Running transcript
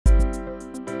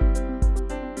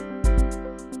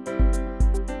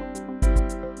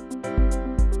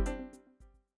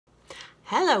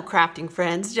Hello crafting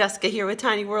friends, Jessica here with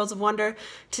Tiny Worlds of Wonder.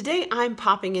 Today I'm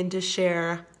popping in to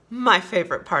share my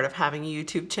favorite part of having a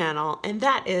YouTube channel, and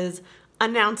that is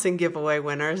announcing giveaway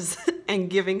winners and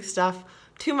giving stuff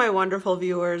to my wonderful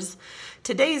viewers.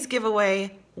 Today's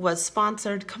giveaway was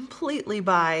sponsored completely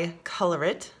by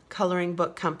Colorit, Coloring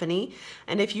Book Company,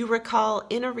 and if you recall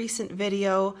in a recent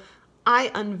video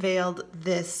I unveiled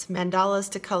this Mandalas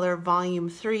to Color Volume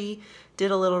 3,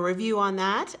 did a little review on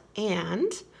that, and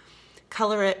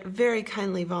Colorit very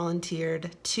kindly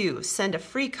volunteered to send a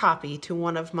free copy to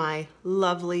one of my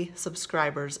lovely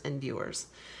subscribers and viewers.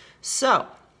 So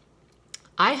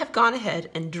I have gone ahead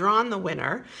and drawn the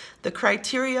winner. The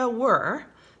criteria were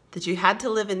that you had to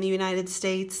live in the United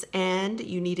States and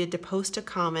you needed to post a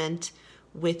comment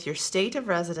with your state of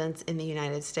residence in the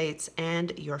United States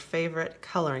and your favorite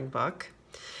coloring book.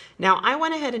 Now I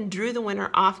went ahead and drew the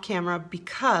winner off camera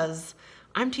because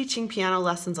I'm teaching piano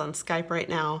lessons on Skype right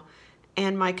now,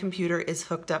 and my computer is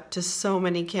hooked up to so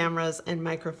many cameras and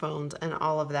microphones and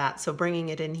all of that. So bringing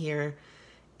it in here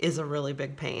is a really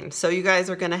big pain. So you guys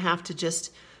are gonna have to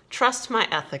just trust my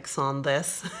ethics on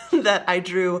this, that I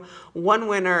drew one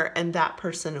winner and that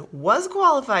person was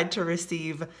qualified to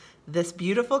receive this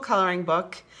beautiful coloring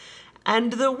book.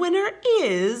 And the winner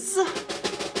is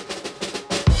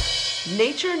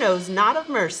Nature Knows Not of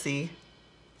Mercy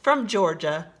from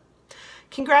Georgia.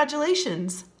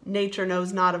 Congratulations, Nature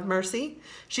Knows Not of Mercy.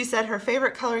 She said her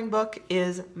favorite coloring book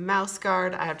is Mouse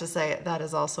Guard. I have to say that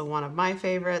is also one of my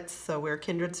favorites, so we're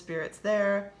kindred spirits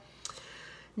there.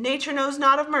 Nature Knows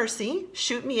Not of Mercy,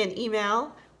 shoot me an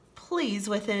email, please,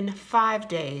 within 5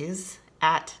 days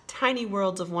at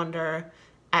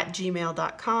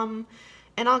tinyworldsofwonder@gmail.com,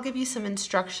 and I'll give you some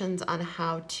instructions on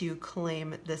how to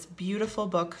claim this beautiful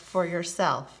book for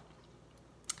yourself.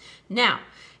 Now,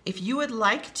 if you would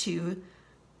like to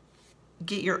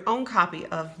get your own copy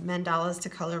of Mandalas to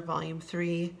Color Volume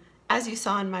 3. As you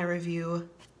saw in my review,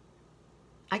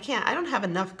 I don't have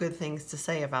enough good things to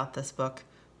say about this book.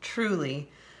 Truly,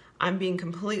 I'm being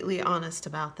completely honest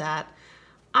about that.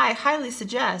 I highly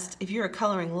suggest, if you're a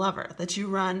coloring lover, that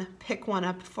you pick one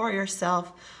up for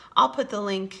yourself. I'll put the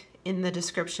link in the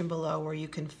description below where you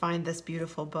can find this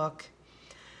beautiful book.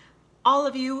 All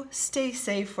of you, stay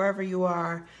safe wherever you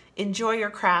are. Enjoy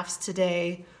your crafts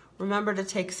today. Remember to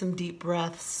take some deep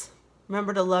breaths.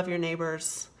 Remember to love your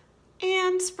neighbors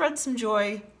and spread some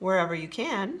joy wherever you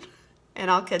can.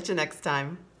 And I'll catch you next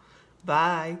time.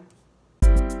 Bye.